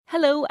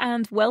Hello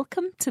and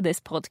welcome to this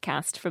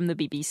podcast from the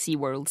BBC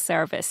World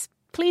Service.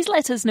 Please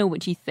let us know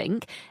what you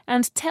think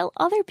and tell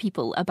other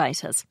people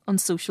about us on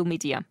social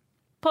media.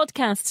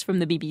 Podcasts from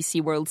the BBC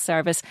World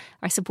Service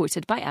are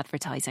supported by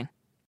advertising.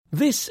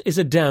 This is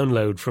a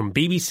download from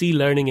BBC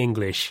Learning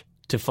English.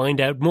 To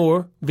find out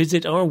more,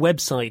 visit our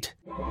website.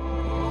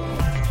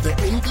 The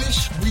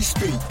English we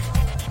speak.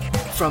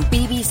 From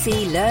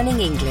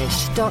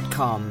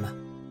bbclearningenglish.com.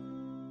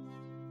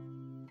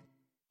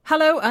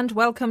 Hello and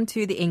welcome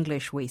to The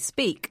English We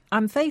Speak.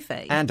 I'm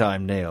Feifei. And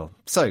I'm Neil.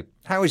 So,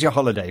 how was your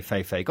holiday,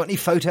 Feifei? Got any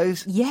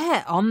photos?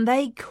 Yeah, aren't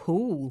they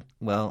cool?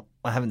 Well,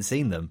 I haven't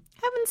seen them.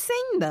 Haven't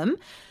seen them?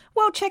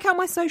 Well, check out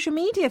my social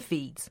media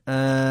feeds.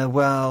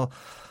 Well,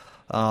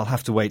 I'll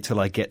have to wait till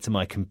I get to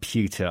my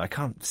computer. I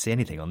can't see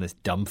anything on this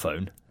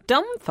Dumbphone.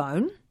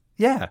 Dumbphone?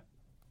 Yeah.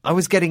 I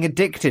was getting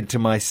addicted to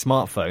my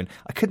smartphone.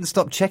 I couldn't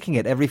stop checking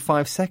it every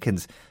 5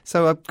 seconds,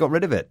 so I got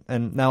rid of it.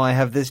 And now I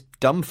have this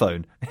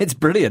Dumbphone. It's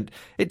brilliant.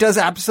 It does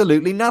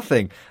absolutely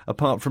nothing,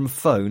 apart from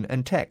phone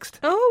and text.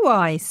 Oh,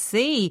 I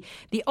see.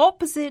 The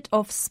opposite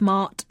of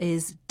smart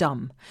is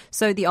dumb.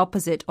 So the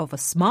opposite of a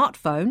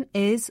smartphone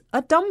is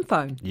a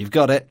dumbphone. You've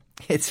got it.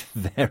 It's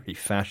very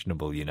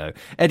fashionable, you know.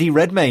 Eddie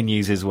Redmayne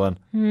uses one.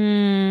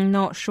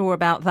 Not sure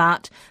about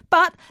that.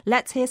 But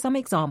let's hear some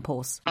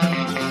examples.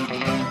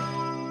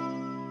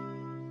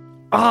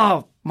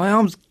 Oh, my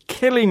arm's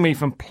killing me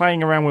from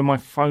playing around with my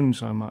phone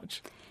so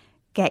much.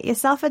 Get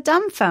yourself a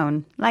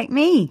Dumbphone, like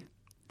me.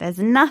 There's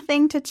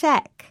nothing to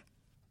check.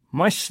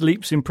 My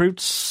sleep's improved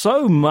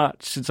so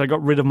much since I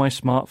got rid of my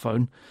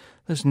smartphone.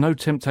 There's no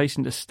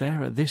temptation to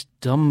stare at this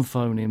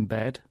Dumbphone in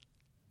bed.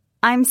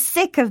 I'm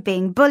sick of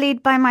being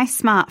bullied by my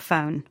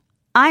smartphone.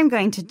 I'm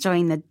going to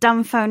join the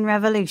Dumbphone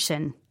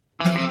revolution.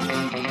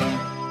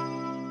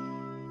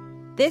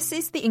 This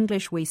is The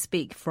English We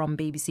Speak from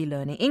BBC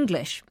Learning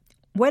English.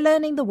 We're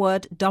learning the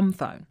word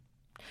dumbphone.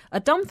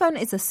 A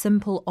dumbphone is a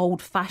simple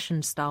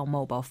old-fashioned style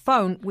mobile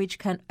phone which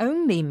can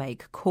only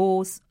make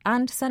calls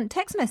and send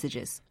text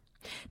messages.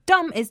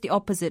 Dumb is the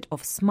opposite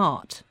of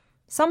smart.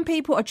 Some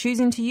people are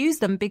choosing to use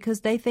them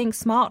because they think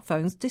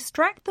smartphones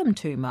distract them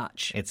too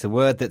much. It's a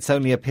word that's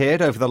only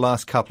appeared over the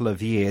last couple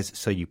of years,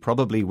 so you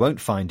probably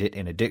won't find it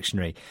in a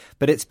dictionary.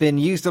 But it's been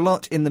used a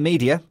lot in the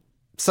media.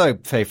 So,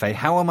 Feifei,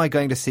 how am I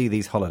going to see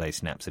these holiday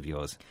snaps of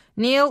yours?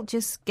 Neil,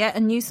 just get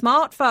a new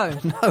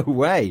smartphone. No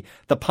way.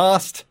 The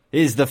past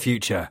is the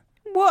future.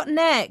 What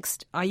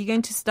next? Are you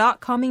going to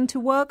start coming to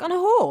work on a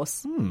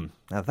horse?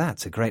 Now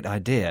that's a great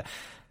idea.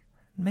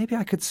 Maybe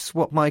I could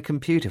swap my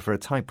computer for a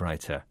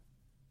typewriter.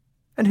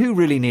 And who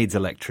really needs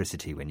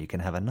electricity when you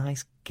can have a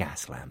nice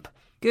gas lamp?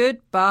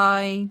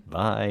 Goodbye.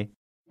 Bye.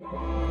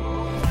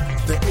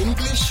 The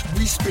English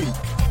we speak.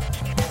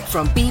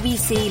 From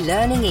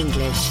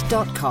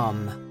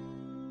bbclearningenglish.com.